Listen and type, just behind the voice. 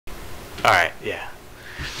Alright, yeah.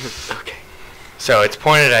 Okay. So it's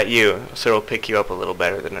pointed at you, so it'll pick you up a little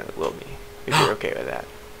better than it will me. If you're okay with that.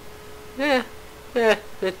 Yeah,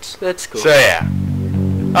 that's cool. So yeah.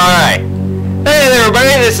 Alright. Hey there everybody,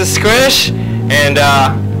 this is Squish, and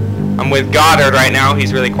I'm with Goattard right now.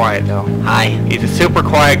 He's really quiet though. Hi. He's a super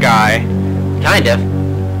quiet guy. Kind of.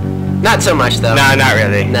 Not so much though. No, not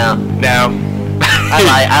really. No. No.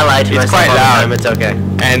 I lie to It's myself quite all loud. the time. It's okay.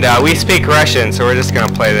 And we speak Russian, so we're just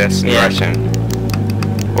gonna play this in Russian.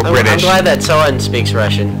 We're British. I'm glad that someone speaks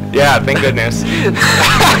Russian. Yeah, thank goodness. We're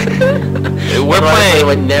Otherwise, playing. they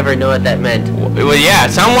would never know what that meant. Well, yeah.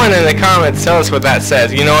 Someone in the comments tell us what that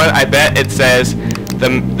says. You know what? I bet it says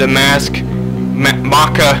the mask,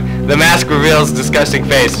 Maka. The mask reveals disgusting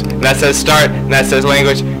face. And that says start. And that says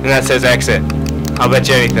language. And that says exit. I'll bet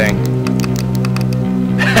you anything.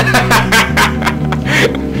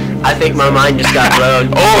 I think my mind just got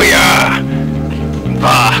blown. Oh yeah.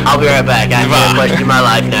 I'll be right back. I have to question my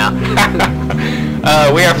life now.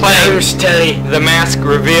 We are playing Telly. The Mask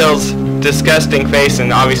Reveals Disgusting Face,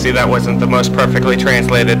 and obviously that wasn't the most perfectly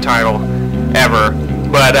translated title ever,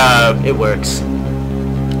 but It works.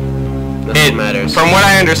 Nothing matters. From what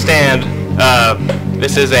I understand,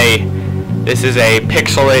 this is a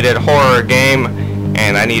pixelated horror game,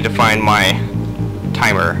 and I need to find my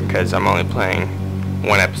timer because I'm only playing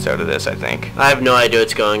one episode of this, I think. I have no idea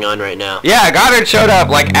what's going on right now. Yeah, Goattard showed up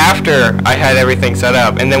like after I had everything set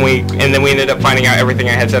up, and then we ended up finding out everything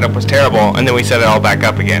I had set up was terrible, and then we set it all back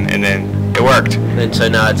up again, and then it worked. And so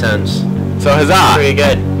now it sounds So huzzah! pretty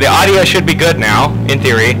good. The audio should be good now, in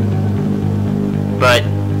theory. But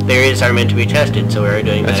theories are meant to be tested, so we're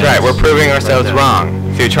doing that. That's right. We're proving ourselves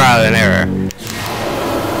wrong through trial and error.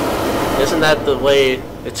 Isn't that the way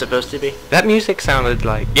it's supposed to be? That music sounded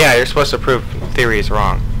like... Yeah, you're supposed to prove theories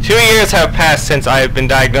wrong. 2 years have passed since I have been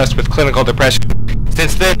diagnosed with clinical depression.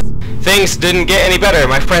 Since then, things didn't get any better.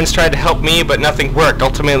 My friends tried to help me, but nothing worked.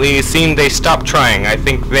 Ultimately, it seemed they stopped trying. I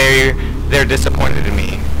think they're disappointed in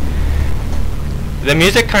me. The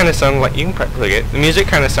music kind of sounded like... You can probably click it. The music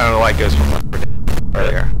kind of sounded like it was from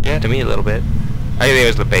earlier. Yeah, to me a little bit. I think it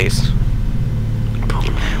was the bass.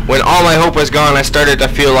 When all my hope was gone, I started to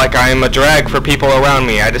feel like I am a drag for people around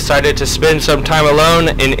me. I decided to spend some time alone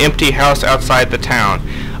in an empty house outside the town,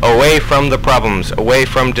 away from the problems, away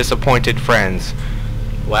from disappointed friends.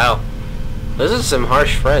 Wow. Those are some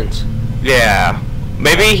harsh friends. Yeah.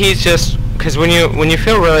 Maybe he's just... Because when you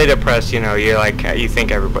feel really depressed, you know, you're like, you think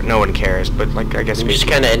no one cares, but like, I guess You just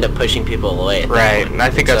kind of end up pushing people away. Right, and I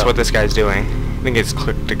think that's what this guy's doing. I think it's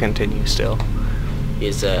click to continue still.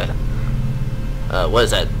 He's, what is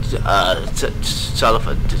that?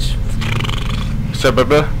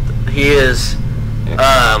 He is,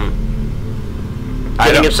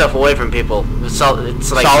 getting himself away from people. It's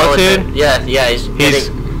like solitude? Yeah, he's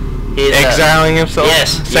exiling himself?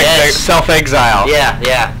 Yes. Self-exile.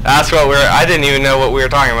 Yeah. That's what I didn't even know what we were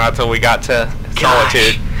talking about until we got to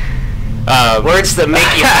solitude. Words that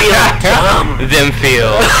make you feel dumb. Them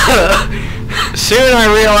feel. Soon I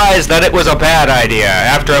realized that it was a bad idea.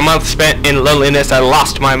 After a month spent in loneliness, I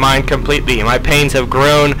lost my mind completely. My pains have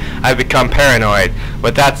grown. I've become paranoid.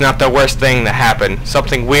 But that's not the worst thing that happened.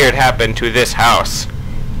 Something weird happened to this house.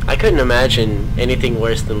 I couldn't imagine anything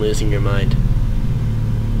worse than losing your mind.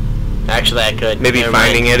 Actually, I could. Maybe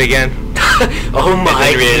finding it again. Oh my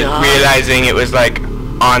god. Realizing it was like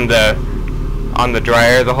on the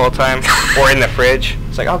dryer the whole time, or in the fridge.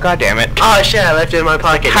 It's like, oh god damn it. Oh shit, I left it in my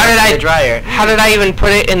pocket. The dryer? How did I even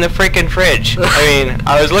put it in the freaking fridge? I mean,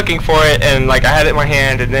 I was looking for it and like I had it in my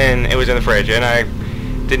hand and then it was in the fridge and I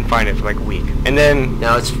didn't find it for like a week. And then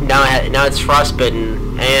now it's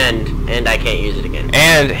frostbitten and I can't use it again.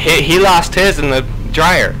 And he lost his in the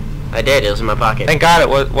dryer. I did. It was in my pocket. Thank God it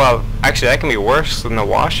was. Well, actually, that can be worse than the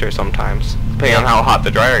washer sometimes, depending on how hot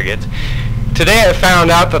the dryer gets. Today I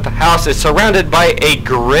found out that the house is surrounded by a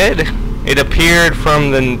grid. It appeared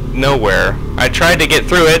from the nowhere. I tried to get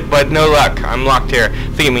through it, but no luck. I'm locked here. I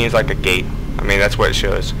think it means like a gate. I mean, that's what it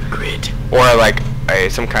shows. Grid. Or like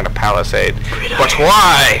some kind of palisade. Grid. But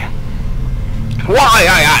why? Why,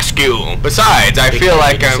 I ask you? Besides, I feel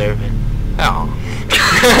like Oh.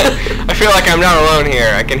 I feel like I'm not alone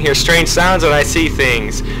here. I can hear strange sounds and I see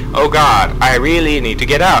things. Oh God, I really need to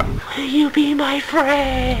get out. Will you be my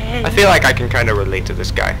friend? I feel like I can kind of relate to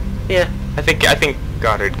this guy. Yeah. I think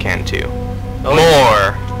Goattard can too. Oh,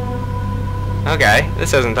 More. Okay,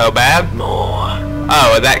 this isn't so bad. More.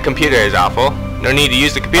 Oh, that computer is awful. No need to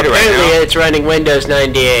use the computer right Apparently now. it's running Windows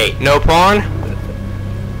 98. No porn?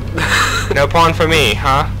 No porn for me,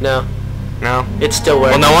 huh? No. No? It's still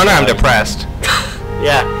working. Well, no wonder I'm depressed.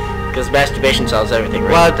 Yeah, because masturbation solves everything,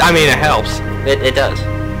 right? Well, I mean, it helps. It does.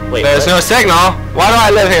 Wait, There's what? no signal. Why do I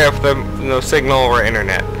live here if there's no signal or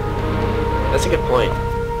internet? That's a good point.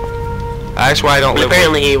 That's why I don't live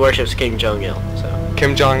Apparently he worships Kim Jong-il, so... with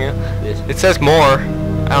Kim Jong-il. Yes. It says more.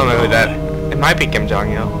 I don't know who that... It might be Kim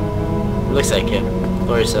Jong-il. It looks like him.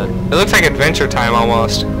 Or his son. It looks like Adventure Time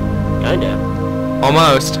almost. Kinda.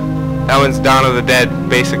 Almost. That one's Dawn of the Dead,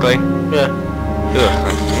 basically. Yeah. Ugh,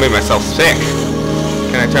 I made myself sick.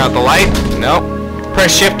 Can I turn out the light? Nope.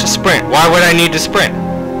 Press shift to sprint. Why would I need to sprint?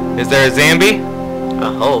 Is there a zombie?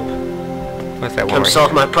 I hope. What's that one? Come right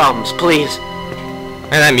solve my problems, please. here?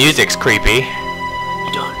 Man, that music's creepy.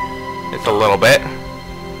 Done. It's a little bit.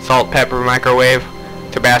 Salt, pepper, microwave,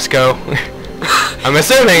 Tabasco. I'm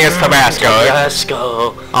assuming it's Tabasco. Tabasco.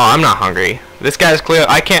 Oh, I'm not hungry. This guy's clear.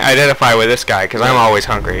 I can't identify with this guy because I'm always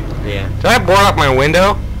hungry. Yeah. Did I board up my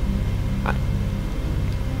window?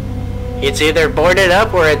 It's either boarded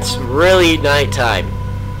up or it's really nighttime.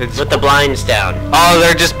 It's With the blinds down. Oh,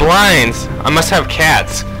 they're just blinds. I must have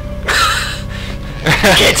cats.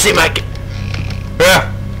 Can't see my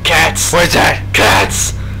cats. What's that?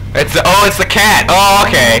 Cats. It's the cat. Oh,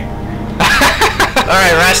 okay.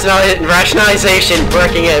 Alright, rationalization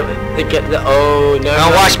working at no.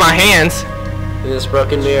 I'll wash my hands. In this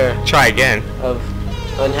broken mirror Try again. of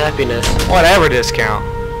unhappiness. Whatever discount.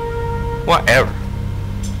 Whatever.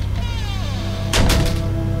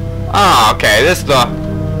 Oh, okay. This is the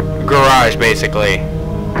garage, basically.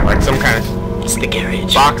 Like some kind of It's the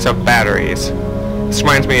garage. box of batteries. This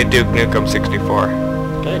reminds me of Duke Nukem 64.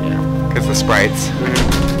 Kinda. Because the sprites.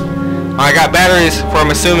 I got batteries for,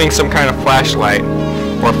 I'm assuming, some kind of flashlight.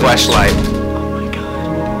 Or flashlight. Oh my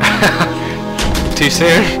god. Too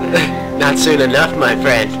soon? Not soon enough, my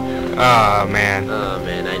friend. Oh, man. Oh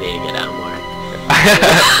man, I need to get out more.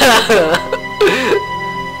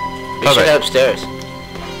 We Okay. should head upstairs.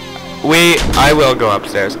 I will go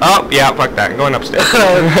upstairs. Oh, yeah, fuck that. I'm going upstairs.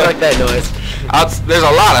 Fuck that noise. There's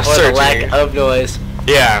a lot of Or the searching. lack of noise.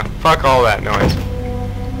 Yeah, fuck all that noise.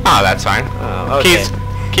 Oh, that's fine. Oh, okay.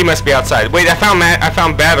 Key must be outside. Wait, I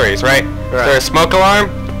found batteries, right? Is there a smoke alarm?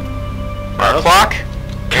 Or a clock?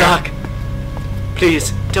 Clock.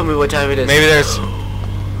 Please, tell me what time it is. Maybe there's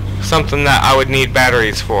something that I would need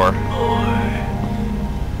batteries for.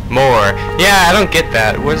 More. Yeah, I don't get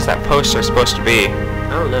that. What is that poster supposed to be? I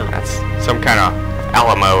don't know. That's some kind of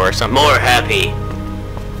Alamo or something. More happy.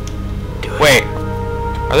 Do it. Wait,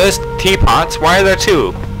 are those teapots? Why are there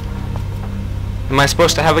two? Am I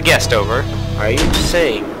supposed to have a guest over? Are you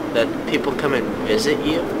saying that people come and visit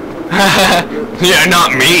you? Yeah,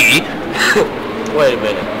 not me. Wait a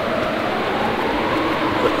minute.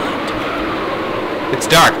 What light? It's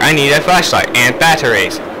dark. I need a flashlight and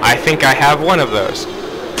batteries. I think I have one of those.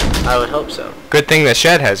 I would hope so. Good thing the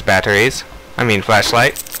shed has batteries. I mean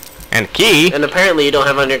flashlight. And a key. And apparently you don't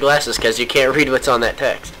have on your glasses because you can't read what's on that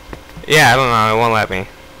text. Yeah, I don't know. It won't let me.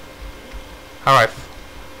 How do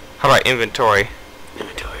I inventory?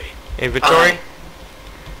 Inventory. Inventory?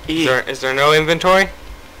 Is there no inventory?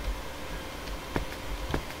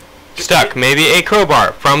 Stuck. Maybe a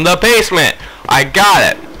crowbar from the basement. I got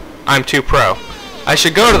it. I'm too pro. I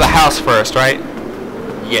should go to the house first, right?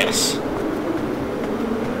 Yes.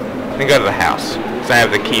 Let me go to the house. Because I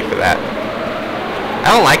have the key for that. I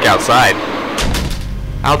don't like outside.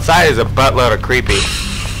 Outside is a buttload of creepy.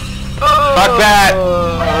 Fuck that!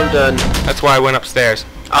 I'm done. That's why I went upstairs.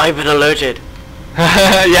 I've been alerted.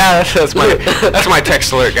 Yeah, that's my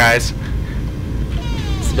text alert, guys.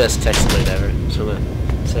 It's the best text alert ever. So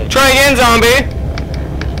say. Try again, zombie!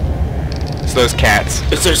 It's those cats.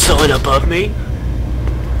 Is there someone above me?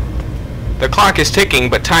 The clock is ticking,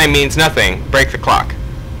 but time means nothing. Break the clock.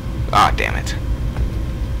 Ah, damn it.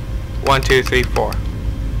 1, 2, 3, 4.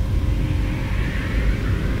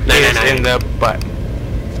 It's in the butt.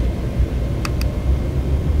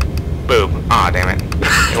 Boob. Aw, damn it.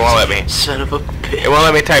 It won't let me. Son of a bitch. It won't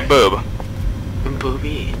let me type boob.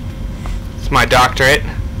 Booby. It's my doctorate.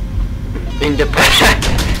 In depression.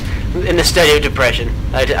 In the study of depression.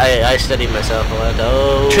 I studied myself a lot.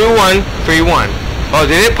 Oh. 2131. Oh,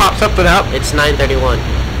 did it pop something up? It's 9:31.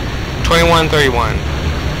 2131.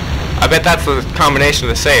 I bet that's the combination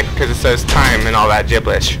of the safe, because it says time and all that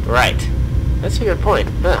gibberish. Right. That's a good point.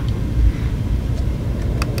 Huh.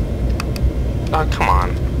 Oh, come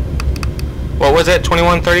on. What was it?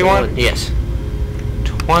 2131? Yes.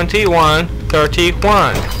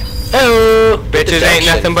 2131. Hello. Bitches ain't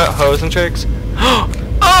nothing but hoes and tricks. Oh!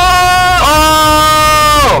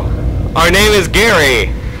 Our name is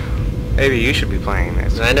Gary. Maybe you should be playing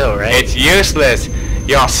this. I know, right? It's useless.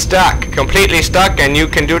 You're stuck. Completely stuck, and you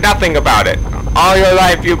can do nothing about it. All your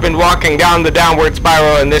life you've been walking down the downward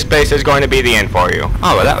spiral, and this place is going to be the end for you.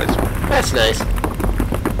 Oh, well, that was... That's nice.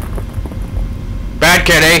 ahead,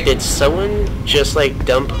 kitty. Did someone just like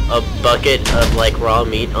dump a bucket of like raw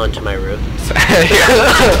meat onto my roof?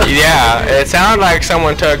 Yeah, it sounded like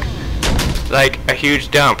someone took like a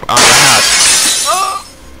huge dump on the house.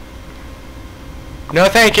 No,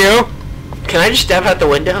 thank you. Can I just step out the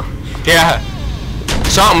window? Yeah.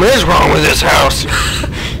 Something is wrong with this house.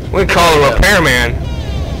 We call a repairman.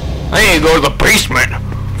 I need to go to the basement.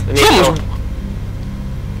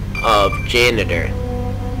 Janitor.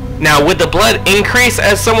 Now, would the blood increase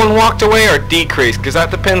as someone walked away or decrease? Because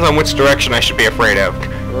that depends on which direction I should be afraid of.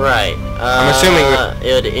 Right. I'm assuming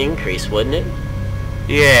it would increase, wouldn't it?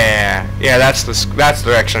 Yeah. Yeah, that's the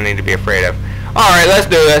direction I need to be afraid of. Alright, let's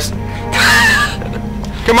do this.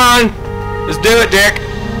 Come on. Let's do it, Dick.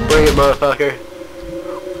 Bring it, motherfucker.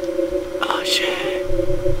 Oh, shit.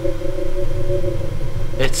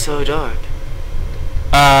 It's so dark.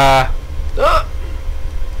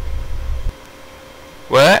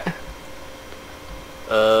 What?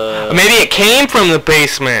 Maybe it came from the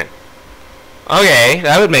basement. Okay,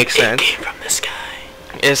 that would make sense. It came from the sky.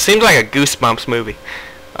 It seemed like a Goosebumps movie.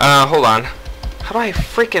 Hold on. How do I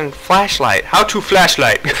freaking flashlight? How to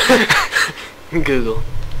flashlight? Google.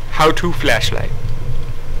 How to flashlight.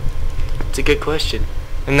 It's a good question.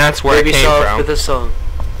 And that's where Maybe it came solve from. with a song.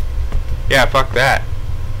 Yeah, fuck that.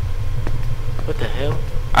 What the hell?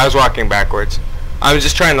 I was walking backwards. I was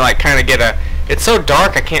just trying to like kind of get a... It's so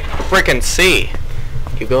dark I can't freaking see.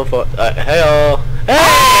 Keep going for hey-oh. Hey!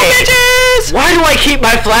 Oh, bitches! Why do I keep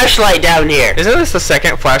my flashlight down here? Isn't this the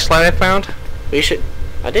second flashlight I found? We should...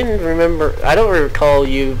 I didn't remember... I don't recall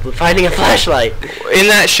you finding a flashlight. In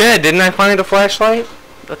that shed, didn't I find a flashlight?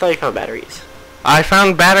 I thought you found batteries. I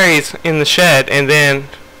found batteries in the shed, and then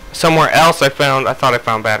somewhere else I thought I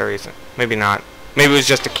found batteries. Maybe not. Maybe it was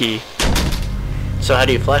just a key. So how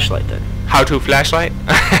do you flashlight then? How to flashlight?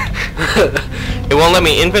 It won't let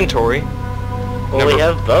me inventory. Well, we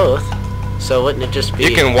have both. So wouldn't it just be...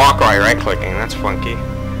 You can walk while you're right-clicking. That's funky.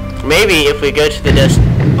 Maybe if we go to the desk...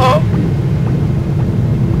 Oh!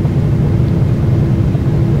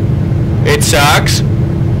 It sucks.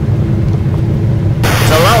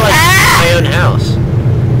 It's a lot like my own house.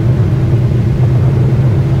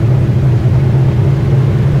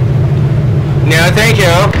 No, thank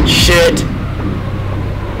you. Shit.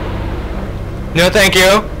 No, thank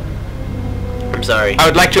you. I'm sorry. I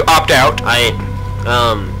would like to opt out. can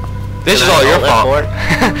This is I all your alt fault.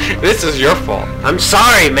 F4? This is your fault. I'm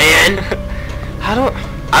sorry, man. How do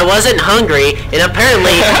I wasn't hungry, and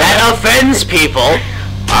apparently that offends people.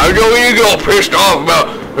 I don't need to get all pissed off about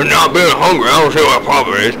not being hungry. I don't see what the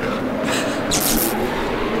problem is.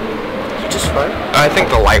 Just fine. I think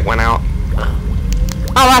the light went out.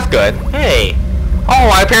 Oh, that's good. Hey. Oh,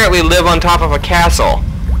 I apparently live on top of a castle.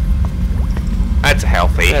 That's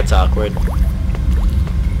healthy. That's awkward.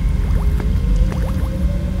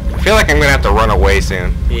 I feel like I'm gonna have to run away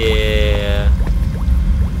soon. Yeah.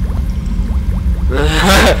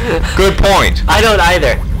 Good point. I don't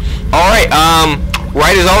either. Alright,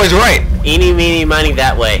 right is always right. Eeny, meeny, miny,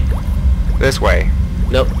 that way. This way.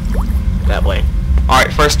 Nope. That way.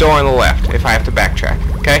 Alright, first door on the left, if I have to backtrack.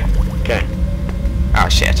 Okay? Okay. Oh,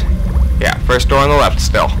 shit. Yeah, first door on the left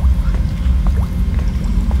still.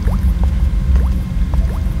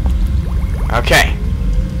 Okay.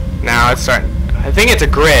 Now it's starting. I think it's a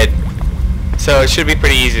grid, so it should be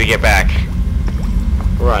pretty easy to get back.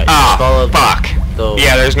 Right. Ah, follow fuck.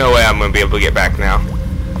 Yeah, there's no way I'm gonna be able to get back now.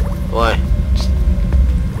 Why?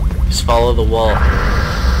 Just follow the wall.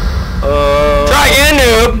 Try again,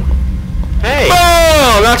 noob! Hey!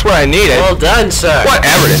 Boom! That's what I needed. Well done, sir.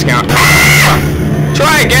 Whatever, discount.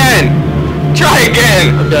 Try again! Try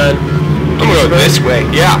again! I'm done. I'm gonna go this way.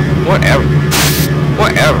 Yeah, whatever.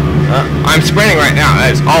 Whatever. I'm sprinting right now.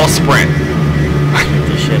 That is all sprint.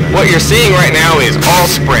 What you're seeing right now is all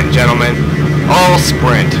sprint, gentlemen. All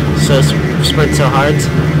sprint. So sprint so hard?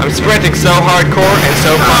 I'm sprinting so hardcore and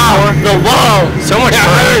so far. The wall! So much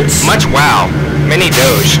hurts! Much wow. Many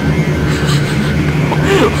doge.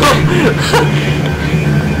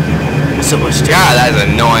 So much time. God, that is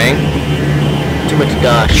annoying. Too much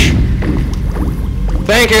dosh.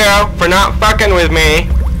 Thank you for not fucking with me.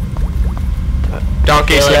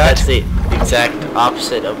 Donkey I feel like slut. that's the exact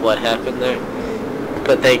opposite of what happened there.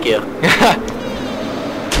 But thank you.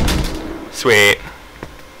 Sweet.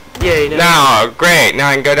 Yay, no. Now, great. Now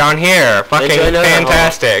I can go down here. Fucking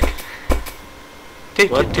fantastic.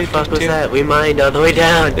 What the fuck was that? We mined all the way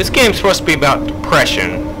down. This game's supposed to be about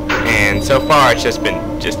depression, and so far it's just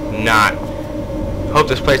been not. Hope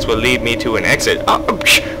this place will lead me to an exit. Oh,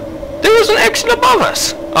 there was an exit above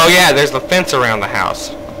us. Oh yeah, there's the fence around the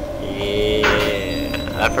house.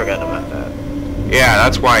 Yeah, I forgot about that. Yeah,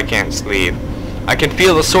 that's why I can't sleep. I can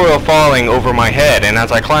feel the soil falling over my head, and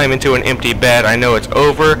as I climb into an empty bed, I know it's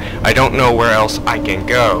over. I don't know where else I can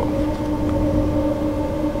go.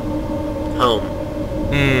 Home.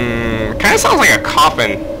 Kind of sounds like a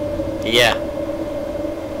coffin. Yeah.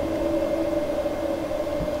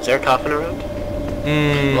 Is there a coffin around?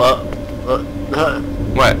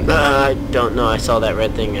 What? I don't know. I saw that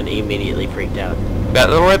red thing and immediately freaked out. That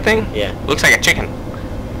little red thing? Yeah. Looks like a chicken.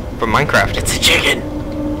 From Minecraft. It's a chicken.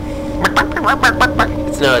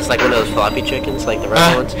 It's like one of those floppy chickens, like the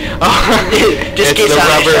rubber ones. Oh, just gets on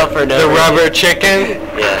the shelf for no reason. rubber chicken.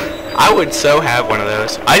 Yeah. I would so have one of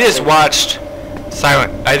those. I just watched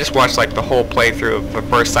like the whole playthrough of the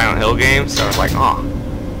first Silent Hill game, so I was like, oh.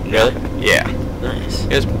 Really? Yeah. Nice.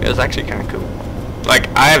 It was actually kind of cool. Like,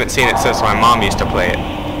 I haven't seen it since my mom used to play it.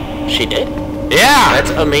 She did? Yeah.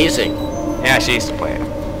 That's amazing. Yeah, she used to play it.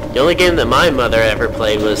 The only game that my mother ever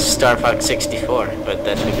played was Star Fox 64, but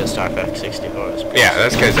that's because Star Fox 64 was. Yeah,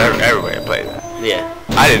 that's because everybody played that. Yeah.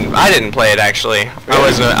 I didn't play it actually.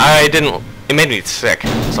 Really? It made me sick.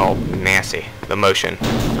 It's all nasty. The motion.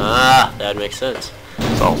 Ah, that makes sense.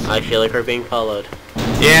 So. I feel like we're being followed.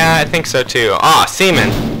 Yeah, I think so too. Ah,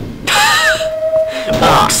 semen.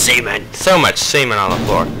 Semen. So much semen on the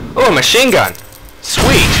floor. Oh, a machine gun.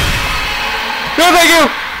 Sweet. No, thank you.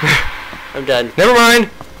 I'm done. Never mind.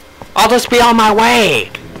 I'll just be on my way.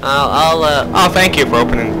 Oh, thank you for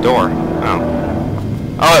opening the door.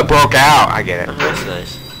 Oh, it broke out. I get it. Oh, that's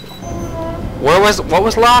nice. What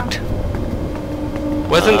was locked?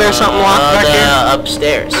 Wasn't there something locked back here?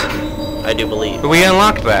 Upstairs, I do believe. We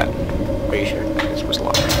unlocked that. Are you sure? This was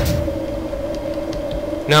locked.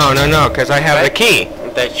 No, because I have the key.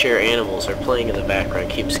 That your animals are playing in the background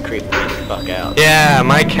keeps creeping me the fuck out. Yeah,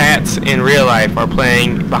 my cats in real life are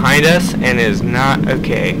playing behind us and is not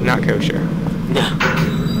okay, not kosher. No.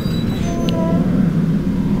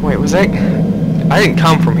 Wait, was that? I didn't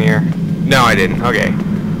come from here. No, I didn't. Okay.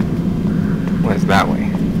 What's that way?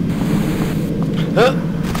 Huh?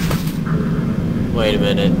 Wait a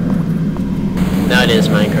minute. Now it is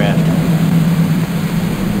Minecraft.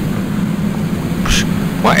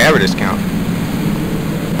 Whatever discount.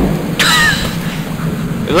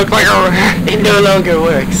 It looked like a... It no longer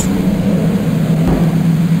works.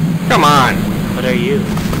 Come on. What are you?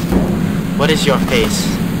 What is your face?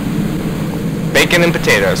 Bacon and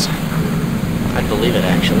potatoes. I'd believe it,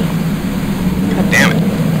 actually. God damn it.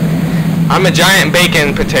 I'm a giant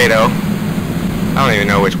bacon potato. I don't even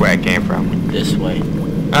know which way I came from. This way.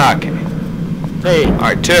 Okay. Hey.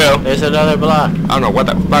 Alright, 2. There's another block. I don't know what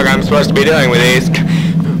the fuck I'm supposed to be doing with these.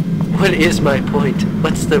 What is my point?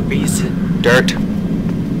 What's the reason? Dirt.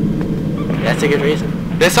 That's a good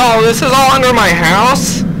reason. This is all under my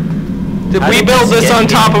house? Did we build this on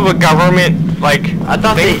top of a government, like, I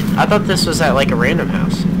thought this was at, like, a random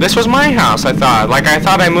house. This was my house, I thought. Like, I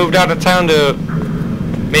thought I moved out of town to...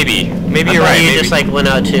 Maybe you're right. You just, like, went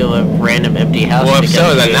out to a random empty house. Well, if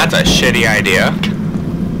so, then that's a shitty idea.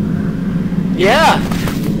 Yeah.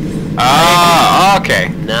 Oh, okay.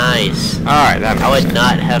 Nice. Alright, that makes sense. I would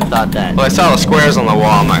not have thought that. Well, I saw the squares on the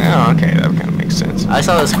wall. I'm like, oh, okay, that kind of makes sense. I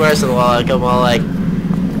saw the squares on the wall. I'm all like,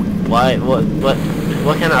 why?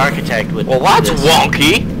 What kind of architect would? Well, that's this?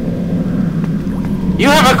 wonky. You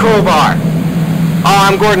have a crowbar. Oh,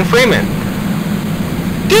 I'm Gordon Freeman.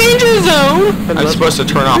 Danger zone. I'm supposed to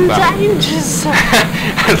turn off that. Danger zone.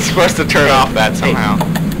 I'm supposed to turn off that somehow.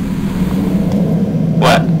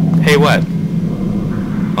 What? Hey, what?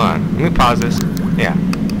 Hold on. Let me pause this. Yeah.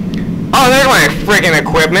 Oh, there's my freaking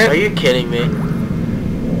equipment. Are you kidding me?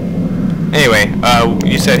 Anyway,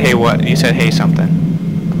 you said hey what? You said hey something.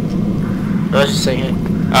 I was just saying hey.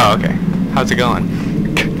 Oh, okay. How's it going?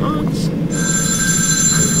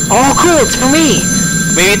 Oh, cool, it's for me!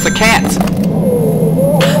 Maybe it's the cats.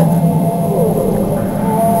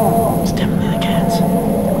 It's definitely the cats.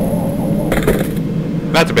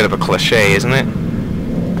 That's a bit of a cliche, isn't it?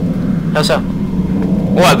 How so?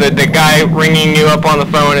 What, the guy ringing you up on the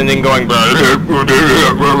phone and then going...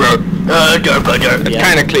 It's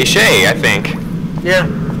kind of cliche, I think. Yeah.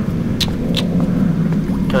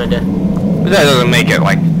 Kinda. But that doesn't make it,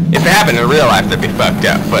 like... If it happened in real life, that'd be fucked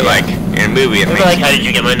up. But, like, in a movie, it makes... like, how did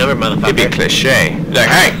you get my number, motherfucker? It'd be cliche. Like,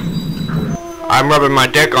 hey, I'm rubbing my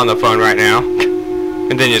dick on the phone right now.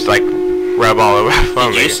 And then just, like, rub all over the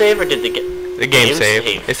phone. Did you save or did the game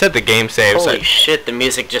save? It said the game save. Holy so shit, the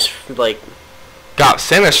music just, like... got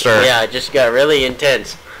sinister. Yeah, it just got really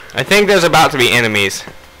intense. I think there's about to be enemies.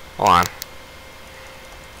 Hold on.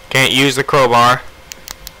 Can't use the crowbar.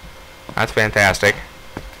 That's fantastic.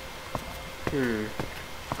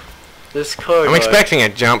 This corridor... I'm expecting a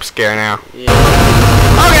jump scare now. Yeah.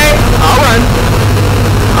 Okay, I'll run.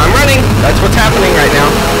 I'm running. That's what's happening.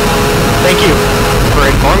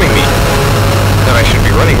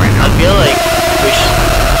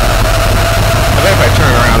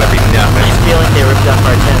 stuff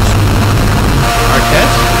our test. Our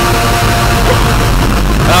test?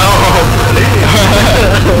 Oh!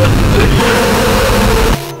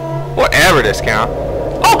 Whatever, discount.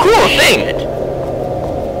 Oh, cool, a thing!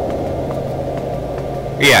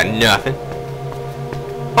 Yeah, nothing.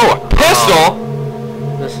 Oh, a pistol?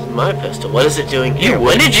 This is my pistol. What is it doing here?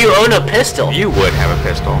 When did you own a pistol? You would have a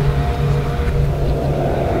pistol.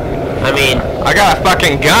 I mean... I got a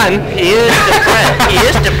fucking gun. He is depressed. He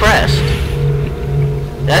is depressed.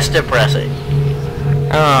 That's depressing.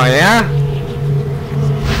 Oh, yeah?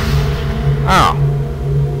 Oh.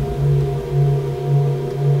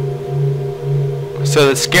 So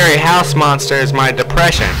the scary house monster is my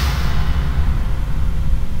depression.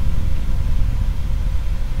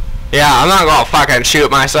 Yeah, I'm not gonna fucking shoot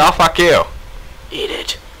myself. Fuck you. Eat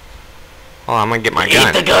it. Oh, I'm gonna get my Eat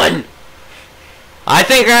gun. the gun. I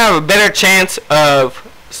think I have a better chance of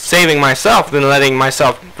saving myself than letting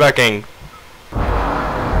myself fucking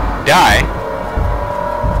die.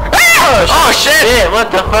 Oh shit!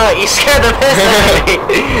 What the fuck? You scared the piss out of me.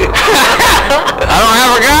 I don't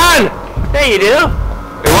have a gun! Yeah, you do.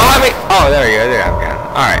 It won't let me. Oh, there you go. There I have a gun.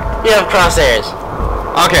 Alright. You have crosshairs.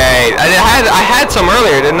 Okay. I had some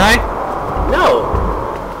earlier, didn't I? No.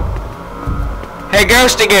 Hey,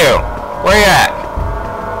 Ghosty Goo. Where you at?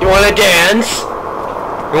 You wanna dance?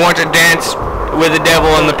 You want to dance with the devil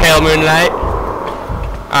in the pale moonlight?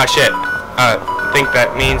 Oh shit. I think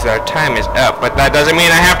that means our time is up, but that doesn't mean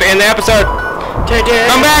I have to end the episode.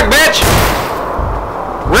 Come back, bitch!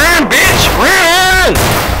 Run, bitch! Run!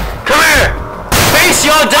 Come here! Face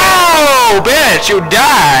your death! Oh, bitch, you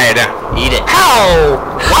died! Eat it. How?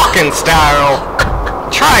 Walking style.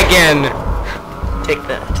 Try again. Take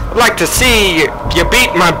that. I'd like to see you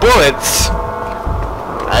beat my bullets.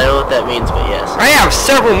 I don't know what that means, but yes. I have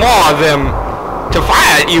several more of them to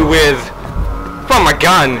fire at you with from a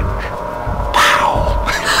gun.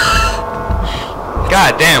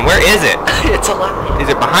 God damn, where is it? It's alive. Is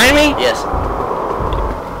it behind me? Yes.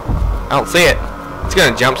 I don't see it. It's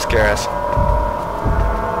gonna jump scare us.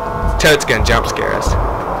 Toad's gonna jump scare us.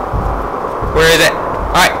 Where is it?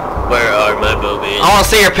 Alright. Where are my boobies? I wanna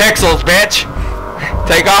see your pixels, bitch.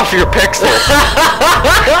 Take off your pixels.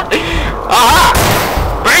 Aha!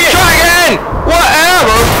 Bring it! Try again!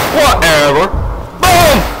 Whatever! Whatever!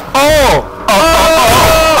 Boom! Oh!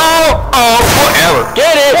 Whatever.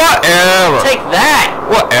 Get it! Whatever. Take that!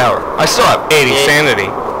 Whatever. I still have 80 sanity.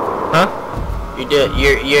 Huh?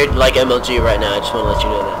 You're like MLG right now. I just want to let you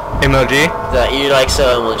know that. MLG? You're like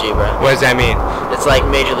so MLG, bro. What does that mean? It's like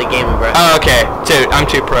Major League Gaming, bro. Oh, okay. I'm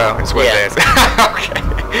too pro. Is what it is. Okay.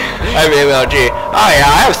 I'm MLG. Oh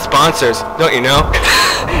yeah, I have sponsors. Don't you know?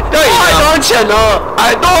 Don't you know? Don't you know?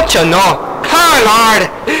 Don't you know? Oh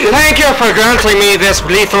Lord, thank you for granting me this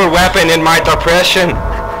lethal weapon in my depression.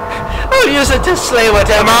 I'll use it to slay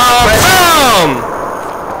whatever. Boom!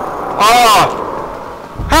 Oh!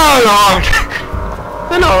 Oh Lord!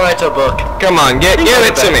 Then I'll write a book. Come on, give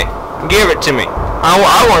it to me. Give it to me.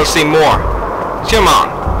 I want to see more. Come on.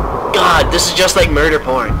 God, this is just like murder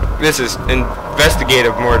porn. This is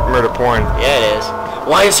investigative murder porn. Yeah, it is.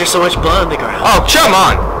 Why is there so much blood on the ground? Oh, come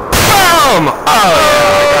on! Boom! Oh,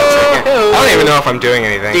 yeah, I don't even know if I'm doing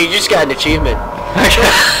anything. Dude, you just got an achievement.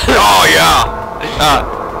 Oh, yeah!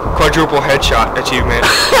 Quadruple headshot achievement.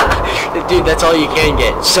 Dude, that's all you can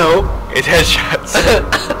get. So? It's headshots.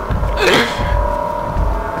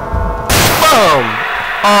 Boom!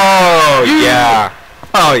 Oh, yeah.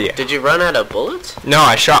 Oh, yeah. Did you run out of bullets? No,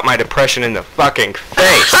 I shot my depression in the fucking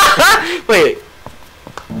face. Wait.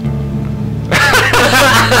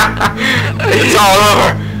 It's all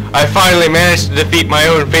over. I finally managed to defeat my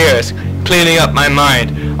own fears, cleaning up my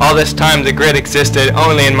mind. All this time the grid existed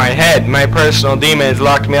only in my head. My personal demons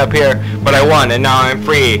locked me up here, but I won and now I'm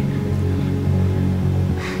free.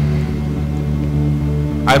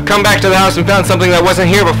 I've come back to the house and found something that wasn't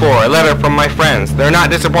here before, a letter from my friends. They're not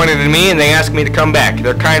disappointed in me and they asked me to come back.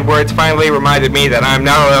 Their kind words finally reminded me that I'm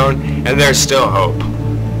not alone and there's still hope.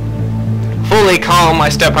 Fully calm, I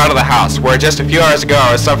step out of the house, where just a few hours ago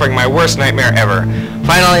I was suffering my worst nightmare ever.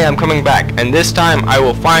 Finally, I'm coming back, and this time I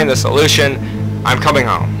will find the solution. I'm coming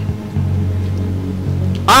home.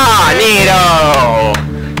 Ah, neato!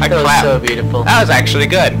 I That was clapped. so beautiful. That was actually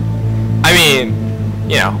good. I mean,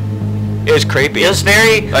 you know, it was creepy. It was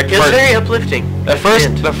very, very uplifting. The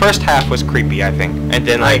first half was creepy, I think, and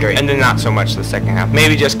then I agree. and then not so much the second half.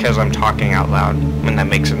 Maybe just because I'm talking out loud, and that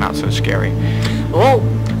makes it not so scary. Well,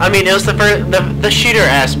 I mean, it was the shooter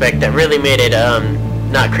aspect that really made it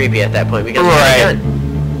not creepy at that point because he had a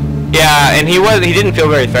gun. Yeah, and he didn't feel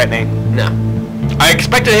very threatening. No. I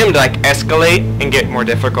expected him to like escalate and get more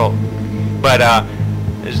difficult, but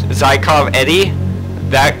Zykov Eddie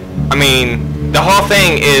that, I mean, the whole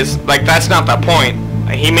thing is, like, that's not the point.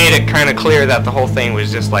 He made it kind of clear that the whole thing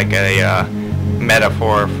was just like a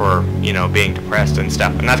metaphor for, you know, being depressed and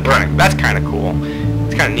stuff, and that's kind of cool.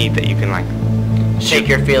 It's kind of neat that you can, like, take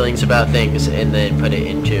your feelings about things and then put it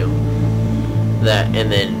into that,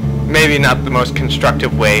 and then maybe not the most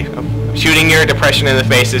constructive way of shooting your depression in the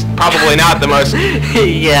face is probably not the most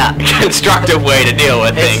yeah constructive way to deal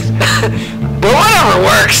with things. But whatever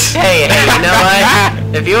works. Hey, you know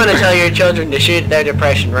what? If you want to tell your children to shoot their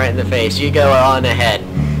depression right in the face, you go on ahead.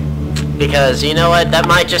 Because you know what? That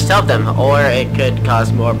might just help them, or it could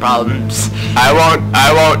cause more problems. I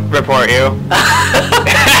won't report you.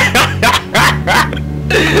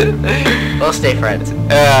 We'll stay friends.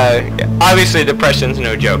 Obviously depression's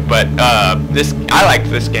no joke, but I liked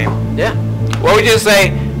this game. Yeah. What would you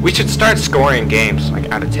say? We should start scoring games,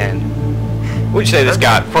 like, out of 10. What would you say this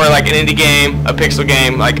got for, like, an indie game, a pixel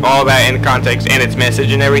game, like, all that in context and its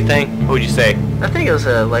message and everything? What would you say? I think it was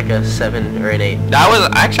like a 7 or an 8. I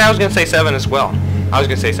was gonna say 7 as well. I was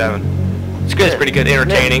gonna say 7. It's good. It's pretty good,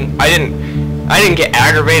 entertaining. I didn't get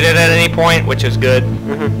aggravated at any point, which is good.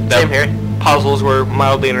 Same here. Puzzles were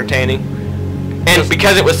mildly entertaining, and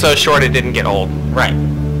because it was so short, it didn't get old. Right.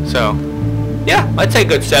 So, yeah, I'd say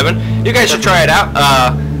good 7. You guys should try it out.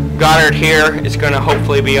 Goattard here is going to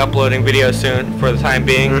hopefully be uploading videos soon for the time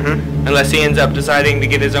being. Unless he ends up deciding to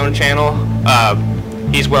get his own channel,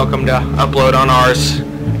 he's welcome to upload on ours.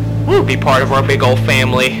 Be part of our big old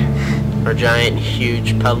family. Our giant,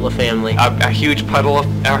 huge puddle of family. A huge puddle of,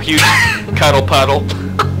 our huge cuddle puddle.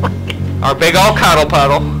 Our big old cuddle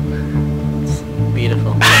puddle. It's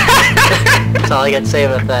beautiful. That's all I got to say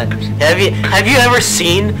about that. Have you ever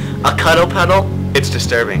seen a cuddle puddle? It's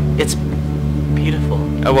disturbing. It's beautiful.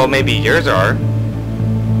 Oh, well, maybe yours are.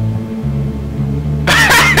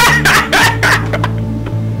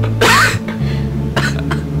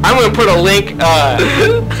 I'm going to put a link.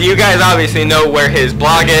 You guys obviously know where his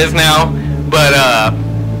blog is now, but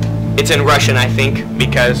it's in Russian, I think,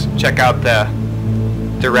 because check out the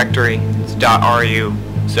directory. It's .ru.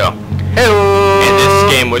 So, hello. And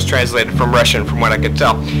this game was translated from Russian, from what I could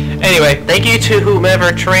tell. Anyway, thank you to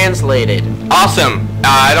whomever translated. Awesome.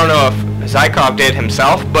 I don't know if Zykov did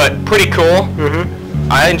himself, but pretty cool.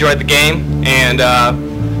 I enjoyed the game, and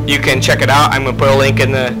you can check it out. I'm going to put a link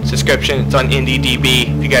in the description. It's on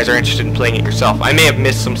IndieDB if you guys are interested in playing it yourself. I may have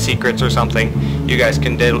missed some secrets or something you guys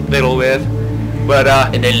can diddle with. But,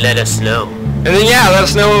 and then let us know. And then, yeah, let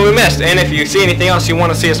us know what we missed. And if you see anything else you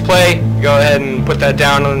want to see us play, go ahead and put that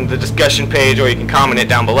down on the discussion page, or you can comment it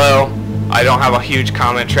down below. I don't have a huge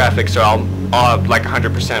comment traffic, so I'll like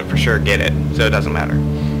 100% for sure get it, so it doesn't matter.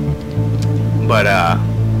 But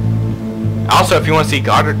also, if you want to see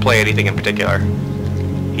Goattard play anything in particular,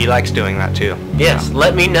 he likes doing that too. Yes, so.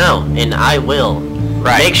 Let me know, and I will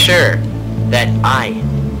make sure that I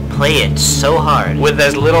play it so hard with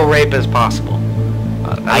as little rape as possible.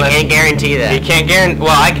 I can't guarantee that. He can't guarantee.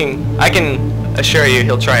 Well, I can assure you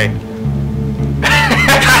he'll try.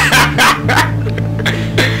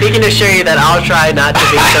 He can assure you that I'll try not to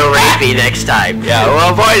be so rapey next time. Yeah, we'll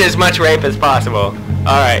avoid as much rape as possible. All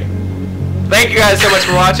right. Thank you guys so much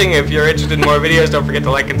for watching. If you're interested in more videos, don't forget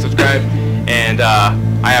to like and subscribe. And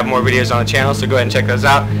I have more videos on the channel, so go ahead and check those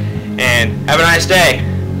out. And have a nice day.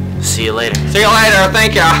 See you later. See you later.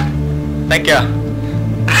 Thank ya. Thank ya.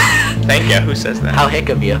 Thank ya. Who says that? How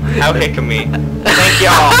hiccup you. How hiccup me. Thank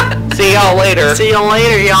y'all. See y'all later. See you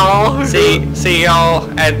later, y'all. See y'all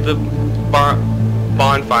at the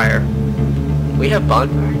bonfire. We have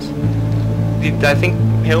bonfires? I think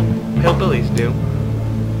hillbillies do.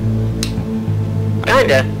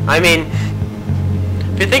 Kinda. I mean,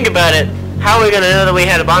 if you think about it, how are we gonna know that we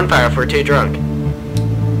had a bonfire if we're too drunk?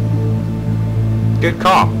 Good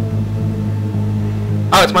call.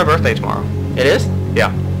 Oh, it's my birthday tomorrow. It is?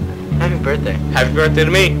 Yeah. Happy birthday. Happy birthday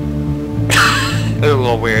to me. It was a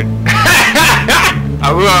little weird.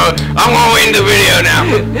 I'm gonna end the video now.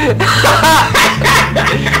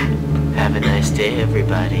 Have a nice day,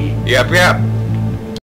 everybody. Yep.